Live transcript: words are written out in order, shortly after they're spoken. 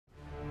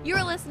You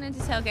are listening to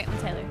Tailgating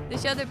with Taylor, the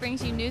show that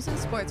brings you news and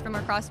sports from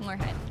across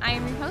Moorhead. I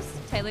am your host,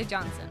 Taylor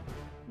Johnson.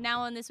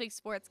 Now on this week's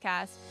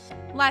Sportscast.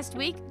 Last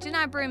week,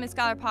 Janai Broom and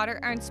Skylar Potter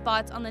earned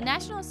spots on the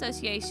National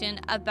Association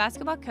of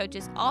Basketball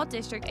Coaches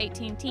All-District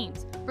 18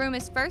 teams. Broom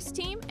is first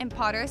team and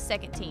Potter is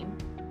second team.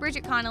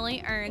 Bridget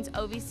Connolly earns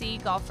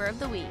OVC Golfer of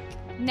the Week.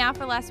 Now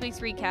for last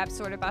week's recap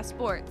sorted by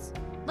sports.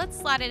 Let's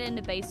slide it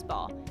into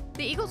baseball.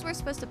 The Eagles were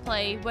supposed to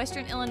play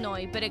Western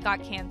Illinois, but it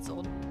got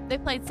canceled. They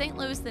played St.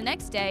 Louis the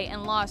next day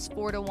and lost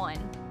 4-1.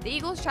 The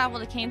Eagles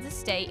traveled to Kansas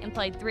State and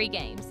played 3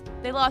 games.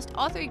 They lost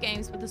all 3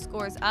 games with the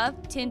scores of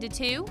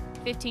 10-2,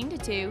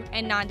 15-2,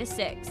 and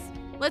 9-6.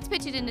 Let's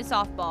pitch it into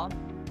softball.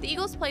 The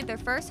Eagles played their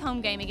first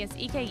home game against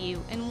EKU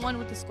and won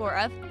with the score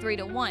of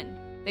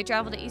 3-1. They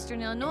traveled to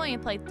Eastern Illinois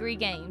and played 3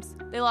 games.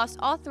 They lost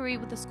all 3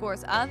 with the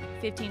scores of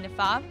 15-5,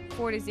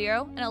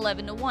 4-0, and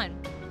 11-1.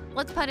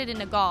 Let's put it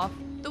into golf.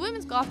 The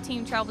women's golf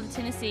team traveled to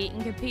Tennessee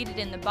and competed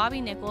in the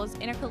Bobby Nichols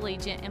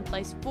Intercollegiate and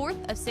placed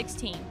 4th of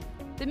 16.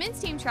 The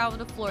men's team traveled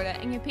to Florida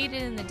and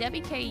competed in the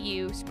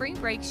WKU Spring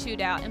Break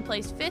Shootout and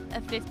placed 5th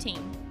of 15.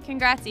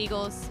 Congrats,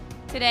 Eagles!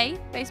 Today,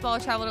 baseball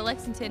will travel to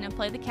Lexington and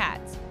play the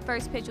Cats.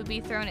 First pitch will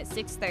be thrown at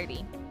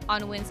 6:30.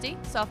 On Wednesday,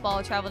 softball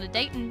will travel to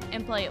Dayton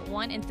and play at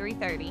 1 and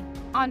 3:30.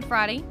 On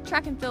Friday,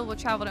 track and field will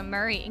travel to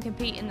Murray and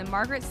compete in the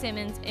Margaret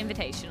Simmons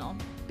Invitational.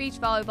 Beach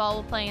volleyball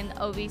will play in the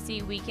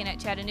OVC Weekend at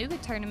Chattanooga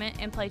tournament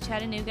and play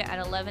Chattanooga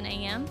at 11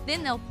 a.m.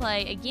 Then they'll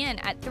play again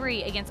at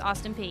 3 against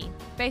Austin Peay.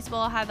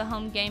 Baseball will have a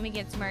home game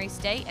against Murray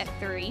State at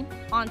 3.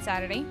 On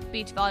Saturday,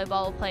 beach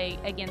volleyball will play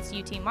against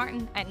UT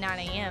Martin at 9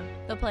 a.m.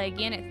 They'll play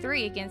again at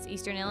 3 against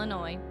Eastern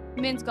Illinois.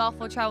 Men's golf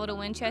will travel to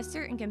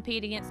Winchester and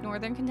compete against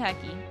Northern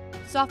Kentucky.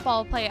 Softball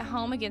will play at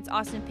home against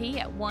Austin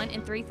Peay at 1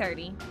 and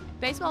 3:30.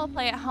 Baseball will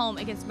play at home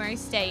against Murray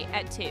State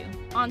at 2.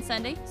 On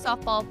Sunday,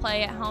 softball will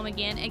play at home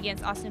again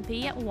against Austin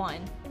Peay at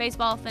 1.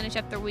 Baseball will finish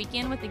up their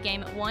weekend with a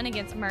game at 1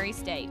 against Murray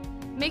State.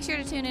 Make sure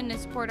to tune in to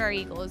support our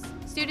Eagles.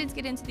 Students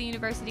get into the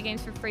university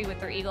games for free with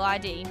their Eagle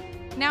ID.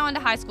 Now on to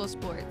high school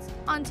sports.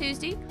 On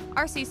Tuesday,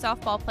 RC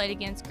softball played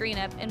against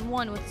Greenup and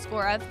won with a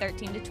score of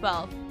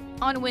 13-12.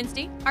 On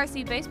Wednesday,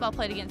 RC baseball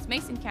played against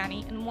Mason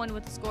County and won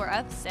with a score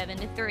of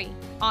 7-3.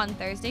 On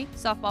Thursday,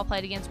 softball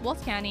played against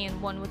Wolfe County and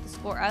won with a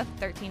score of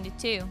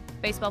 13-2.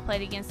 Baseball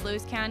played against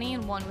Lewis County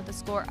and won with a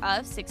score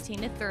of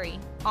 16-3.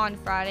 On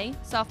Friday,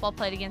 softball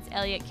played against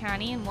Elliott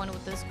County and won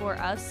with a score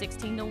of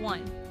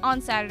 16-1.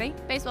 On Saturday,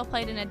 baseball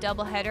played in a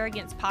doubleheader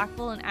against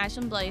Pikeville and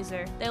Ashland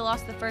Blazer. They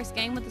lost the first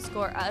game with a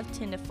score of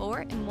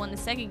 10-4 and won the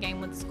second game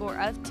with a score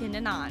of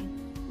 10-9.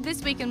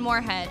 This week in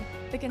Moorhead,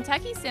 the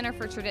Kentucky Center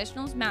for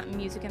Traditional Mountain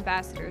Music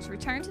Ambassadors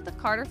returned to the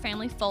Carter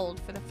family fold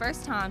for the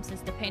first time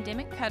since the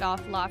pandemic cut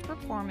off live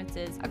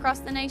performances across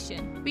the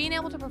nation. Being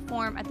able to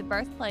perform at the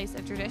birthplace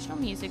of traditional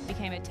music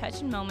became a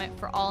touching moment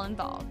for all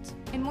involved.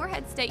 And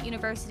Moorhead State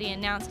University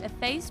announced a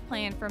phased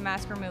plan for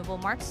mask removal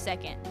March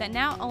 2nd that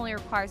now only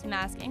requires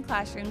masks in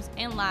classrooms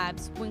and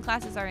labs when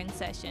classes are in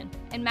session,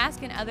 and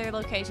masks in other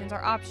locations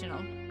are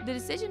optional. The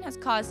decision has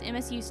caused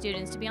MSU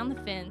students to be on the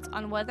fence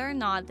on whether or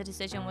not the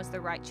decision was the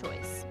right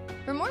choice.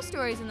 For more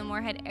stories in the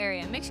Moorhead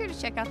area, make sure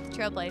to check out The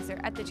Trailblazer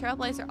at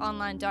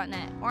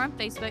thetrailblazeronline.net or on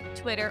Facebook,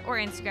 Twitter, or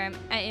Instagram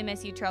at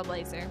MSU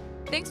Trailblazer.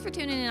 Thanks for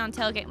tuning in on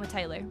Tailgating with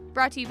Taylor,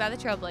 brought to you by The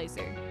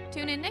Trailblazer.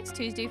 Tune in next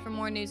Tuesday for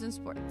more news and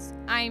sports.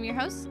 I am your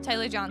host,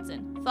 Taylor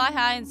Johnson. Fly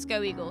high and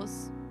go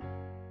Eagles!